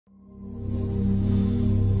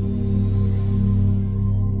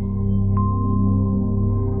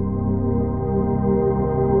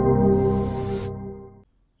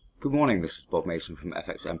morning, this is Bob Mason from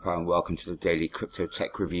FX Empire and welcome to the daily crypto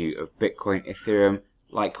tech review of Bitcoin, Ethereum,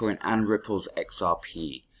 Litecoin and Ripple's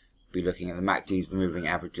XRP. We'll be looking at the MACDs, the moving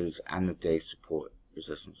averages and the day's support,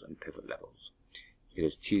 resistance and pivot levels. It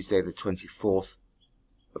is Tuesday the 24th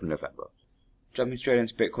of November. Jumping straight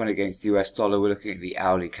into Bitcoin against the US dollar, we're looking at the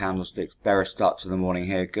hourly candlesticks. Bearish start to the morning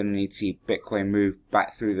here. Going to need to see Bitcoin move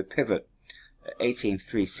back through the pivot at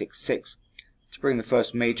 18,366 to bring the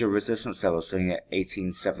first major resistance level sitting at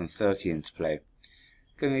 18,730 into play.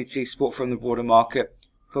 Going to need to see support from the broader market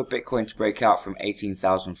for Bitcoin to break out from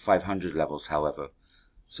 18,500 levels, however.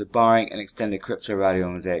 So barring an extended crypto rally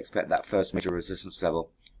on the day, expect that first major resistance level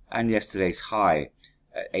and yesterday's high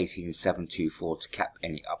at 18,724 to cap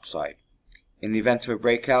any upside. In the event of a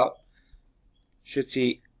breakout, should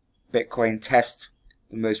see Bitcoin test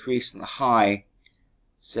the most recent high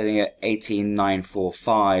sitting at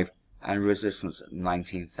 18,945 and resistance at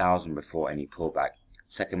 19,000 before any pullback.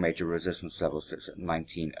 Second major resistance level sits at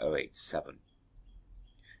 19,087.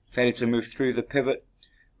 Failure to move through the pivot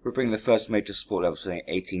will bring the first major support level sitting at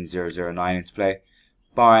 18,009 into play.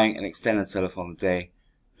 Barring an extended sell-off on the day,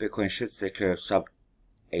 Bitcoin should stay clear of sub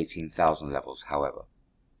 18,000 levels, however.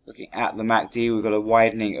 Looking at the MACD, we've got a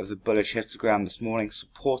widening of the bullish histogram this morning,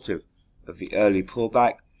 supportive of the early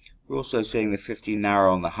pullback. We're also seeing the 50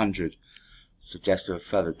 narrow on the 100, suggestive of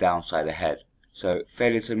further downside ahead. So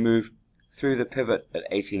failure to move through the pivot at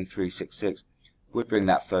 18,366 would bring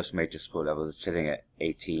that first major support level that's sitting at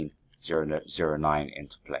 18,009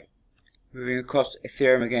 into play. Moving across to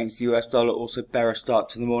Ethereum against the US dollar, also bearish start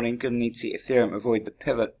to the morning. Going to need to see Ethereum avoid the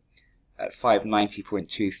pivot at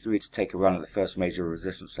 590.23 to take a run at the first major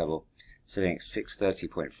resistance level, sitting at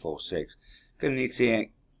 630.46. Going to need to see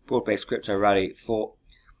a broad-based crypto rally for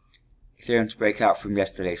Ethereum to break out from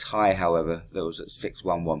yesterday's high, however, that was at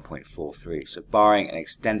 611.43. So barring an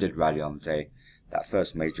extended rally on the day, that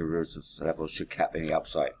first major resistance level should cap any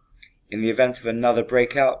upside. In the event of another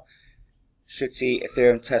breakout, should see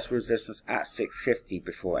Ethereum test resistance at 650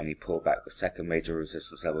 before any pullback. The second major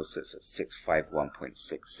resistance level sits at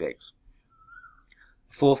 651.66.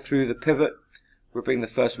 Fall through the pivot will bring the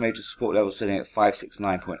first major support level sitting at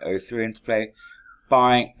 569.03 into play.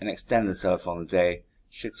 Barring an extended sell-off on the day,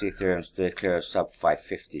 should see Ethereum steer clear of sub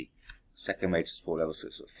 550. Second major support level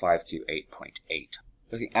sits at 528.8.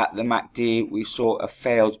 Looking at the MACD, we saw a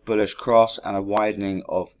failed bullish cross and a widening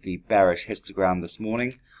of the bearish histogram this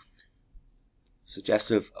morning,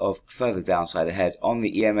 suggestive of further downside ahead. On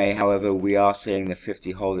the EMA, however, we are seeing the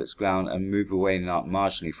 50 hold its ground and move away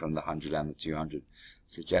marginally from the 100 and the 200,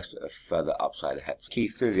 suggestive of further upside ahead. To key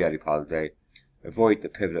through the early part of the day, avoid the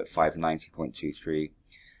pivot at 590.23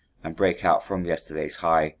 and break out from yesterday's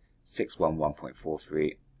high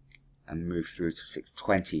 611.43 and move through to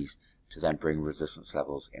 620s to then bring resistance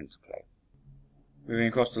levels into play. Moving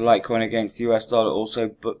across to Litecoin against the US dollar,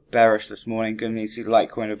 also bearish this morning. Going to need to see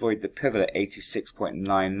Litecoin avoid the pivot at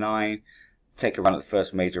 86.99, take a run at the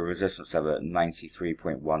first major resistance level at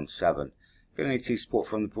 93.17. Going to need to see support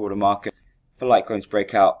from the broader market for Litecoin to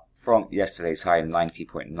break out from yesterday's high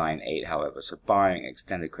 90.98, however. So barring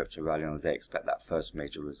extended crypto rally on the day, expect that first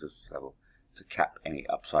major resistance level to cap any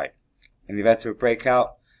upside. In the event of a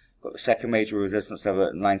breakout, got the second major resistance level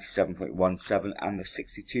at 97.17 and the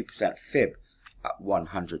 62% fib at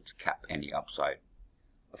 100 to cap any upside.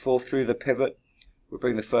 A fall through the pivot will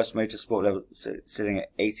bring the first major support level sitting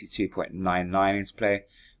at 82.99 into play.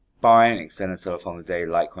 Barring an extended sell-off on the day,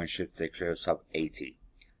 Litecoin should stay clear of sub 80.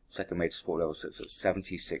 Second major support level sits at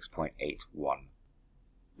 76.81.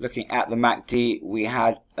 Looking at the MACD, we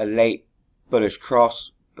had a late bullish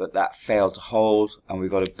cross, but that failed to hold, and we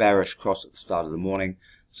got a bearish cross at the start of the morning,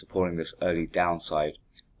 supporting this early downside.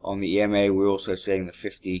 On the EMA, we're also seeing the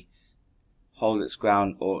 50 hold its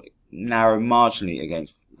ground or narrow marginally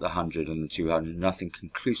against the 100 and the 200. Nothing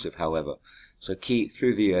conclusive, however. So key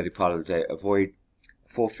through the early part of the day, avoid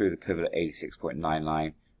fall through the pivot at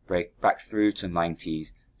 86.99, break back through to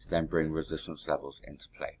 90s to then bring resistance levels into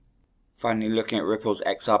play. Finally, looking at Ripple's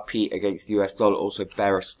XRP against the US dollar, also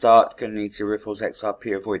bearish start. Going to need to Ripple's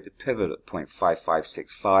XRP avoid the pivot at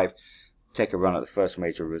 0.5565. Take a run at the first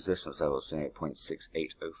major resistance level sitting at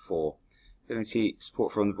 0.6804. Going to see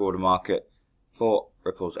support from the broader market for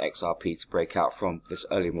Ripple's XRP to break out from this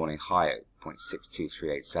early morning high at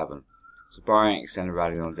 0.62387. So barring extended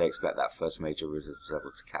rally on the day, expect that first major resistance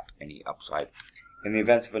level to cap any upside. In the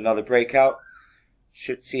event of another breakout,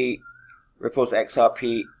 should see Ripple's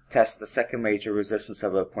XRP test the second major resistance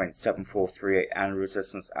level at 0.7438 and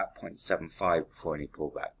resistance at 0.75 before any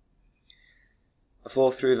pullback. A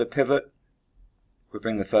fall through the pivot will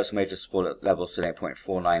bring the first major support level sitting at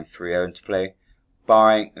 0.4930 into play.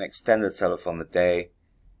 Barring an extended sell-off on the day,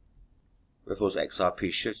 Ripple's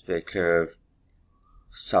XRP should stay clear of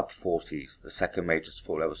sub 40s. The second major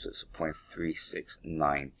support level sits at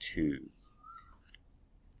 0.3692.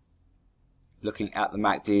 Looking at the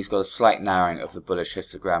MACD, it's got a slight narrowing of the bullish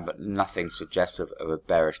histogram, but nothing suggestive of a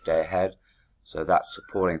bearish day ahead, so that's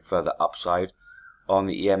supporting further upside. On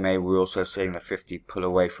the EMA, we're also seeing the 50 pull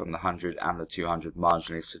away from the 100 and the 200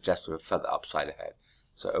 marginally, suggestive of further upside ahead.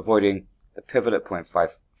 So avoiding the pivot at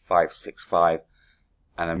 0.5565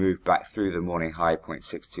 and a move back through the morning high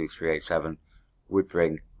 0.62387 would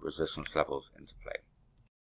bring resistance levels into play.